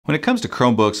When it comes to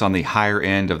Chromebooks on the higher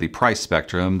end of the price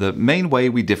spectrum, the main way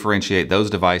we differentiate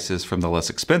those devices from the less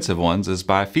expensive ones is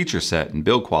by feature set and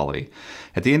build quality.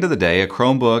 At the end of the day, a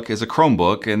Chromebook is a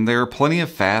Chromebook, and there are plenty of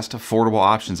fast, affordable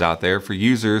options out there for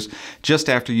users just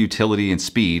after utility and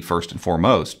speed first and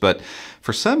foremost. But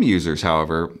for some users,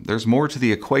 however, there's more to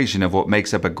the equation of what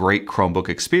makes up a great Chromebook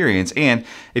experience, and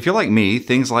if you're like me,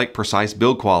 things like precise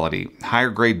build quality, higher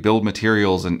grade build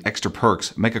materials, and extra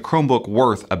perks make a Chromebook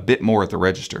worth a bit more at the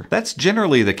register. That's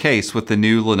generally the case with the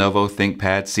new Lenovo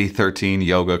ThinkPad C13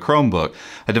 Yoga Chromebook,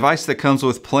 a device that comes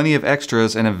with plenty of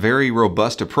extras and a very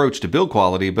robust approach to build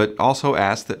quality, but also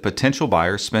asks that potential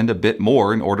buyers spend a bit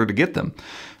more in order to get them.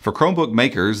 For Chromebook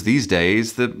makers these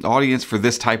days, the audience for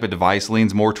this type of device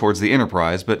leans more towards the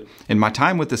enterprise, but in my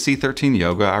time with the C13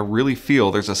 Yoga, I really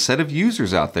feel there's a set of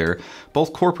users out there,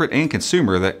 both corporate and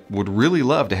consumer, that would really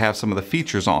love to have some of the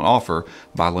features on offer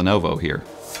by Lenovo here.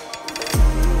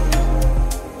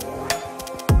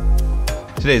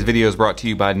 Today's video is brought to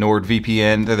you by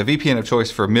NordVPN. They're the VPN of choice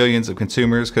for millions of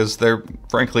consumers because they're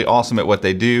frankly awesome at what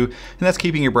they do, and that's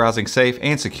keeping your browsing safe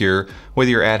and secure, whether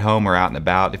you're at home or out and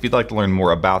about. If you'd like to learn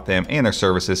more about them and their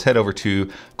services, head over to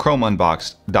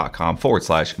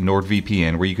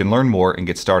chromeunboxed.com/NordVPN, where you can learn more and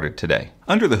get started today.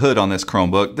 Under the hood on this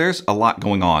Chromebook, there's a lot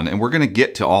going on, and we're going to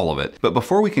get to all of it. But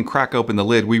before we can crack open the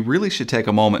lid, we really should take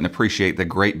a moment and appreciate the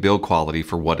great build quality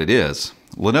for what it is.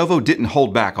 Lenovo didn't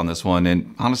hold back on this one,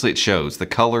 and honestly it shows. The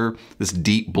color, this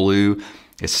deep blue,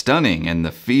 is stunning, and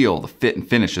the feel, the fit and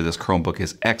finish of this Chromebook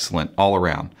is excellent all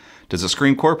around. Does it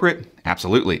scream corporate?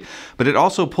 Absolutely. But it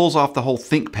also pulls off the whole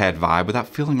ThinkPad vibe without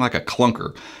feeling like a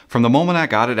clunker. From the moment I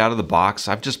got it out of the box,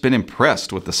 I've just been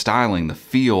impressed with the styling, the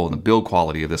feel, and the build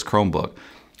quality of this Chromebook.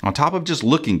 On top of just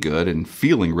looking good and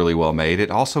feeling really well made,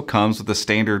 it also comes with the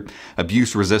standard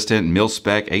abuse-resistant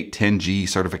mil-spec 810G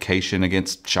certification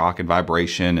against shock and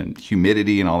vibration and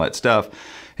humidity and all that stuff.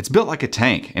 It's built like a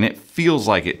tank, and it feels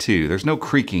like it too. There's no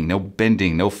creaking, no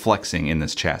bending, no flexing in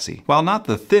this chassis. While not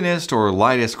the thinnest or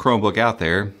lightest Chromebook out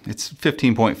there, it's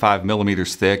 15.5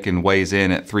 millimeters thick and weighs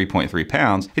in at 3.3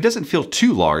 pounds, it doesn't feel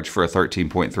too large for a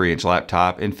 13.3-inch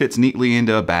laptop and fits neatly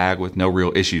into a bag with no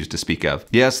real issues to speak of.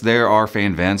 Yes, there are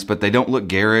fan vents, but they don't look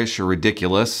garish or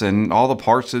ridiculous, and all the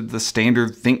parts of the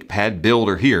standard ThinkPad build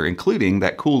are here, including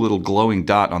that cool little glowing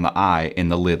dot on the eye in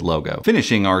the lid logo.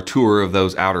 Finishing our tour of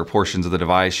those outer portions of the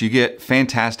device, you get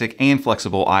fantastic and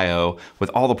flexible I/O with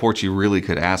all the ports you really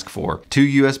could ask for. Two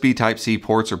USB Type-C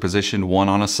ports are positioned one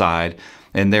on a side,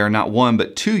 and there are not one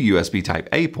but two USB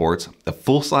Type-A ports, a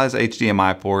full-size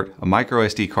HDMI port, a micro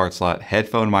SD card slot,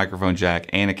 headphone microphone jack,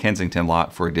 and a Kensington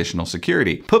lock for additional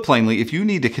security. Put plainly, if you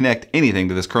need to connect anything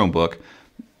to this Chromebook,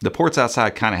 the ports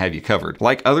outside kind of have you covered.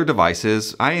 Like other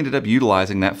devices, I ended up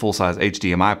utilizing that full-size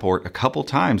HDMI port a couple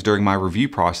times during my review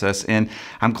process, and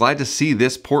I'm glad to see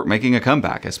this port making a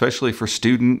comeback, especially for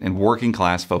student and working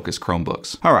class focused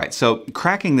Chromebooks. All right, so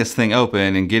cracking this thing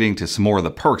open and getting to some more of the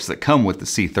perks that come with the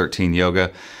C13 Yoga,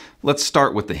 let's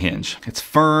start with the hinge. It's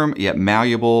firm yet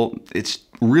malleable. It's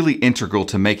really integral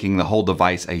to making the whole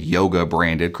device a Yoga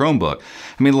branded Chromebook.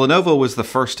 I mean, Lenovo was the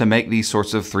first to make these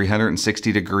sorts of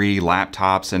 360-degree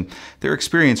laptops, and their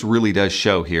experience really does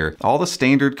show here. All the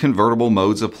standard convertible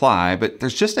modes apply, but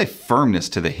there's just a firmness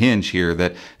to the hinge here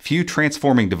that few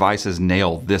transforming devices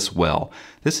nail this well.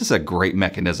 This is a great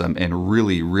mechanism and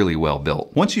really, really well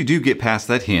built. Once you do get past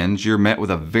that hinge, you're met with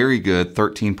a very good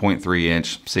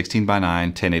 13.3-inch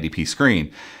 16:9 1080p screen.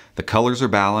 The colors are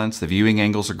balanced, the viewing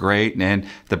angles are great, and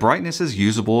the brightness is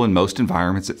usable in most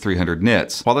environments at 300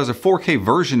 nits. While there's a 4K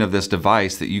version of this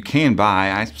device that you can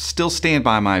buy, I still stand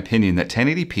by my opinion that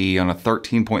 1080p on a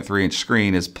 13.3-inch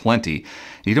screen is plenty.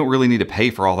 You don't really need to pay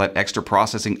for all that extra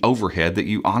processing overhead that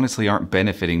you honestly aren't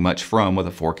benefiting much from with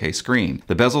a 4K screen.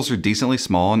 The bezels are decently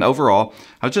small, and overall,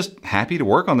 I was just happy to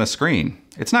work on this screen.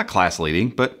 It's not class leading,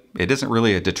 but it isn't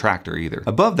really a detractor either.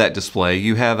 Above that display,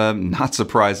 you have a not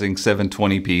surprising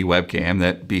 720p webcam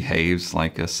that behaves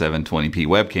like a 720p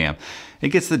webcam. It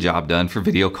gets the job done for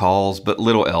video calls, but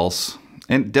little else.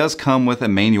 And it does come with a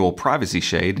manual privacy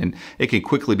shade, and it can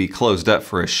quickly be closed up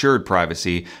for assured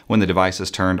privacy when the device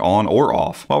is turned on or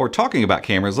off. While we're talking about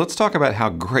cameras, let's talk about how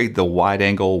great the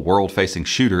wide-angle world-facing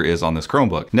shooter is on this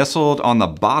Chromebook. Nestled on the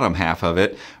bottom half of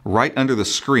it, right under the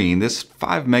screen, this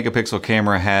 5-megapixel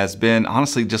camera has been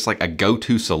honestly just like a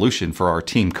go-to solution for our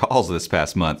team calls this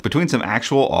past month. Between some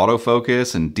actual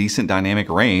autofocus and decent dynamic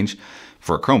range,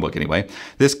 for a Chromebook anyway,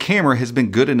 this camera has been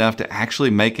good enough to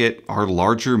actually make it our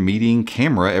larger meeting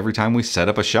camera every time we set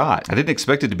up a shot. I didn't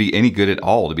expect it to be any good at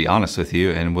all, to be honest with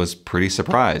you, and was pretty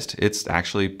surprised. It's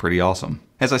actually pretty awesome.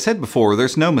 As I said before,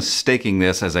 there's no mistaking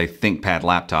this as a ThinkPad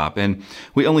laptop, and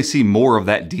we only see more of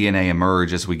that DNA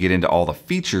emerge as we get into all the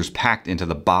features packed into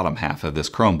the bottom half of this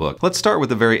Chromebook. Let's start with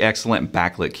the very excellent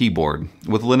backlit keyboard.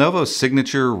 With Lenovo's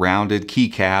signature rounded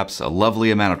keycaps, a lovely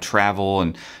amount of travel,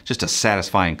 and just a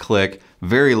satisfying click,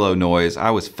 very low noise,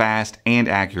 I was fast and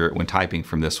accurate when typing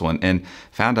from this one and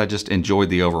found I just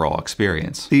enjoyed the overall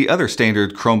experience. The other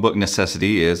standard Chromebook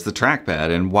necessity is the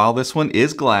trackpad, and while this one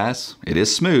is glass, it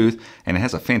is smooth, and it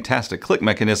has a fantastic click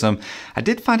mechanism, I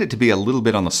did find it to be a little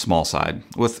bit on the small side.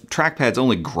 With trackpads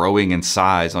only growing in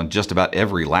size on just about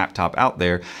every laptop out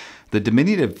there, the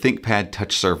diminutive ThinkPad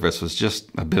touch surface was just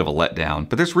a bit of a letdown,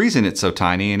 but there's reason it's so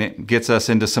tiny, and it gets us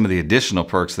into some of the additional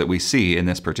perks that we see in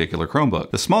this particular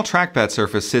Chromebook. The small trackpad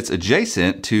surface sits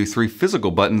adjacent to 3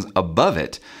 physical buttons above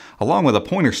it, along with a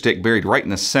pointer stick buried right in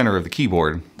the center of the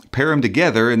keyboard. Pair them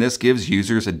together, and this gives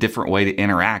users a different way to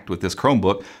interact with this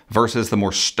Chromebook versus the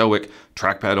more stoic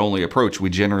trackpad-only approach we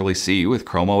generally see with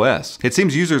Chrome OS. It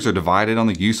seems users are divided on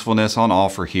the usefulness on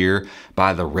offer here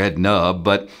by the red nub,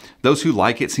 but those who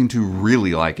like it seem to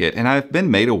really like it, and I've been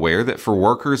made aware that for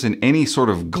workers in any sort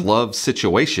of glove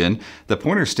situation, the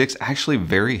pointer stick's actually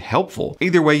very helpful.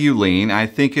 Either way you lean, I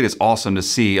think it is awesome to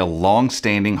see a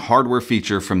long-standing hardware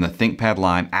feature from the ThinkPad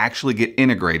line actually get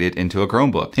integrated into a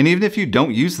Chromebook. And even if you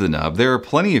don't use the nub, there are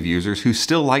plenty of users who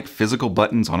still like physical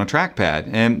buttons on a trackpad,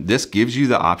 and this gives you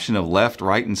the option of left,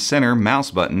 right, and center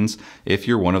mouse buttons if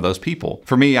you're one of those people.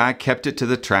 For me, I kept it to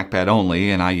the trackpad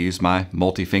only, and I use my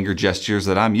multi-finger gestures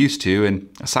that I'm used to, and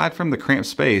aside from the cramped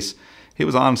space, it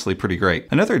was honestly pretty great.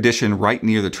 Another addition right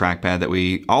near the trackpad that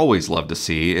we always love to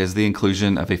see is the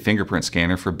inclusion of a fingerprint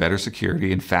scanner for better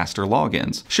security and faster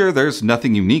logins. Sure, there's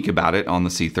nothing unique about it on the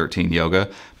C13 Yoga,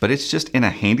 but it's just in a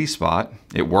handy spot,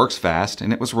 it works fast,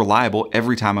 and it was reliable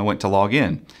every time I went to log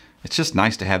in. It's just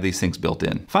nice to have these things built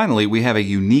in. Finally, we have a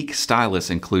unique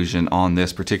stylus inclusion on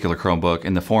this particular Chromebook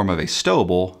in the form of a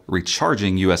stowable,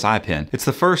 recharging USI pen. It's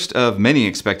the first of many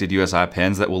expected USI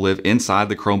pens that will live inside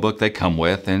the Chromebook they come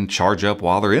with and charge up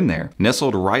while they're in there.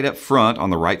 Nestled right up front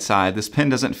on the right side, this pen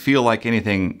doesn't feel like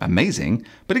anything amazing,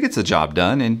 but it gets the job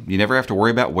done, and you never have to worry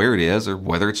about where it is or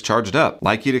whether it's charged up.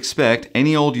 Like you'd expect,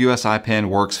 any old USI pen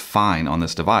works fine on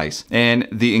this device, and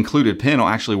the included pen will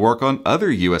actually work on other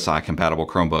USI compatible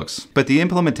Chromebooks. But the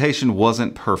implementation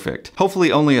wasn't perfect. Hopefully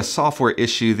only a software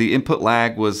issue, the input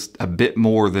lag was a bit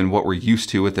more than what we're used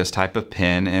to with this type of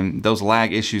pen, and those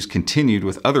lag issues continued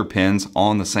with other pens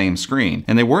on the same screen.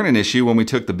 And they weren't an issue when we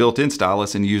took the built-in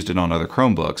stylus and used it on other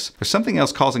Chromebooks. There's something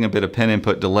else causing a bit of pen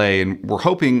input delay, and we're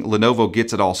hoping Lenovo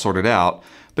gets it all sorted out,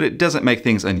 but it doesn't make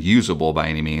things unusable by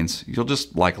any means. You'll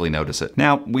just likely notice it.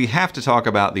 Now, we have to talk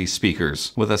about these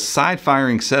speakers. With a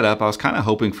side-firing setup, I was kind of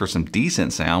hoping for some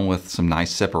decent sound with some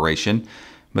nice separation,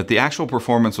 but the actual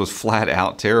performance was flat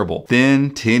out terrible.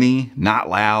 Thin, tinny, not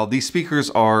loud. These speakers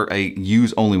are a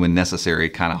use only when necessary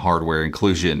kind of hardware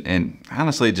inclusion, and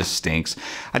honestly it just stinks.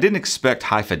 I didn't expect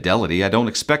high fidelity, I don't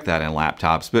expect that in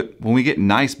laptops, but when we get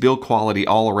nice build quality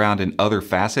all around in other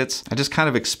facets, I just kind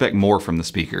of expect more from the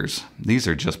speakers. These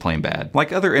are just plain bad.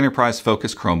 Like other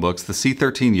enterprise-focused Chromebooks, the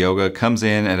C13 Yoga comes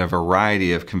in at a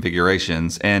variety of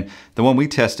configurations, and the one we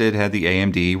tested had the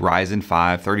AMD Ryzen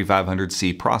 5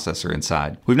 3500C processor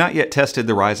inside. We've not yet tested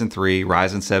the Ryzen 3,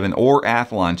 Ryzen 7, or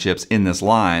Athlon chips in this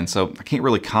line, so I can't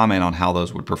really comment on how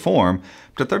those would perform,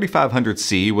 but the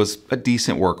 3500C was a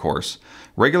decent workhorse.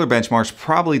 Regular benchmarks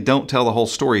probably don't tell the whole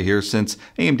story here, since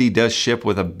AMD does ship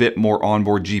with a bit more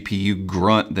onboard GPU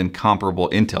grunt than comparable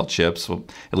Intel chips, well,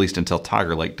 at least until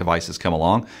Tiger Lake devices come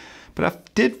along. But I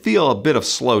did feel a bit of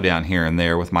slowdown here and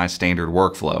there with my standard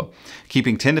workflow.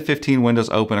 Keeping 10 to 15 windows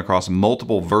open across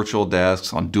multiple virtual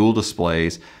desks on dual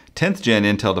displays, 10th gen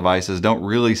Intel devices don't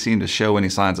really seem to show any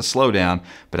signs of slowdown,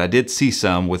 but I did see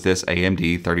some with this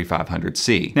AMD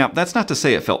 3500C. Now, that's not to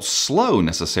say it felt slow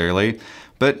necessarily,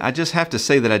 but I just have to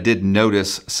say that I did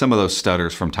notice some of those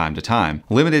stutters from time to time.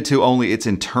 Limited to only its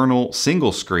internal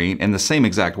single screen and the same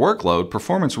exact workload,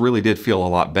 performance really did feel a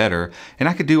lot better, and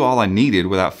I could do all I needed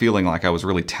without feeling like I was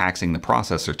really taxing the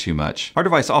processor too much. Our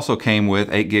device also came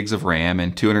with 8 gigs of RAM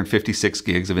and 256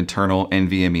 gigs of internal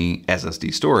NVMe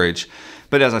SSD storage.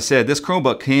 But as I said, this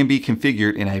Chromebook can be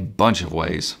configured in a bunch of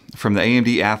ways. From the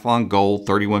AMD Athlon Gold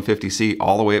 3150C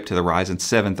all the way up to the Ryzen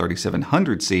 7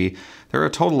 3700C, there are a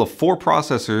total of 4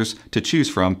 processors to choose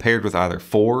from, paired with either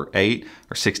 4, 8,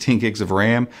 or 16 gigs of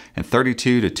RAM and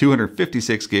 32 to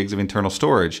 256 gigs of internal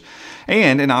storage,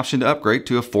 and an option to upgrade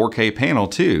to a 4K panel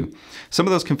too. Some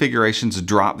of those configurations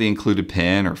drop the included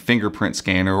pen or fingerprint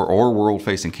scanner or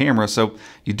world-facing camera, so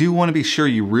you do want to be sure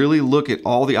you really look at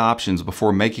all the options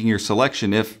before making your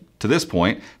selection if To this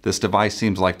point, this device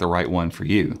seems like the right one for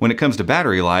you. When it comes to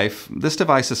battery life, this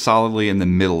device is solidly in the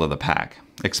middle of the pack.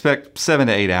 Expect 7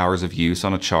 to 8 hours of use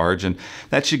on a charge, and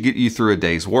that should get you through a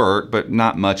day's work, but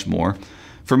not much more.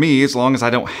 For me, as long as I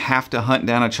don't have to hunt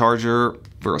down a charger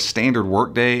for a standard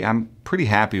work day, I'm pretty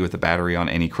happy with the battery on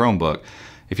any Chromebook.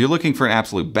 If you're looking for an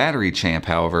absolute battery champ,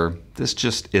 however, this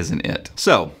just isn't it.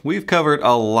 So, we've covered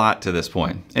a lot to this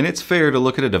point, and it's fair to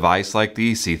look at a device like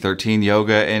the C13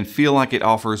 Yoga and feel like it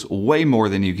offers way more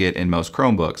than you get in most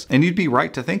Chromebooks. And you'd be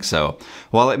right to think so.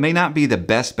 While it may not be the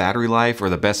best battery life or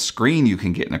the best screen you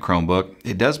can get in a Chromebook,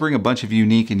 it does bring a bunch of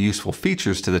unique and useful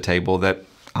features to the table that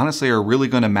honestly are really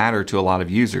going to matter to a lot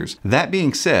of users. That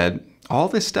being said, all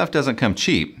this stuff doesn't come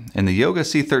cheap, and the Yoga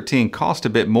C13 costs a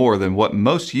bit more than what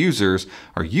most users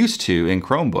are used to in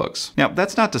Chromebooks. Now,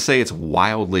 that's not to say it's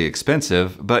wildly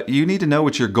expensive, but you need to know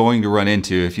what you're going to run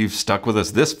into if you've stuck with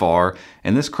us this far,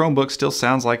 and this Chromebook still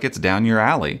sounds like it's down your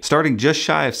alley. Starting just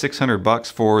shy of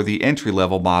 $600 for the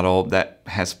entry-level model that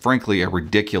has frankly a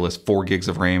ridiculous 4 gigs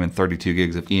of RAM and 32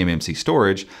 gigs of eMMC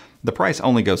storage, the price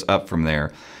only goes up from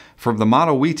there. From the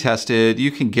model we tested,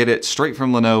 you can get it straight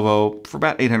from Lenovo for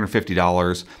about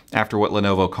 $850 after what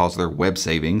Lenovo calls their web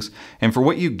savings. And for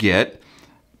what you get,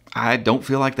 I don't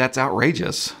feel like that's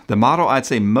outrageous. The model I'd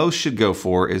say most should go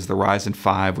for is the Ryzen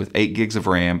 5 with 8 gigs of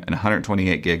RAM and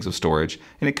 128 gigs of storage,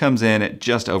 and it comes in at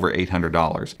just over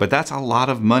 $800. But that's a lot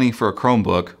of money for a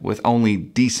Chromebook with only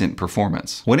decent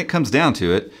performance. When it comes down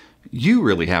to it, you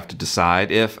really have to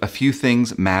decide if a few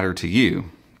things matter to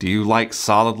you. Do you like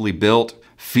solidly built,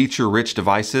 feature-rich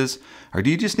devices, or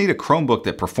do you just need a Chromebook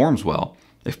that performs well?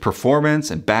 If performance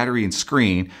and battery and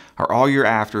screen are all you're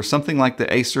after, something like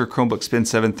the Acer Chromebook Spin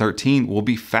 713 will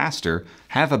be faster,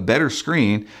 have a better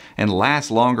screen, and last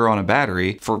longer on a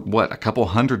battery for what, a couple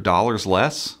 $100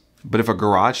 less? But if a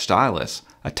garage stylus,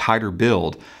 a tighter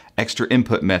build, extra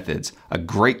input methods, a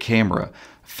great camera,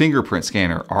 fingerprint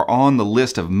scanner are on the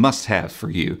list of must-haves for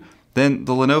you, then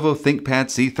the Lenovo ThinkPad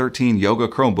C13 Yoga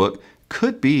Chromebook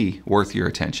could be worth your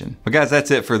attention. But guys,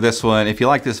 that's it for this one. If you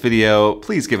like this video,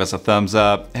 please give us a thumbs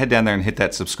up. Head down there and hit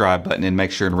that subscribe button and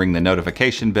make sure and ring the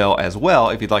notification bell as well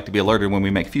if you'd like to be alerted when we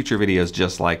make future videos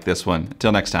just like this one.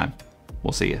 Until next time,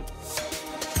 we'll see you.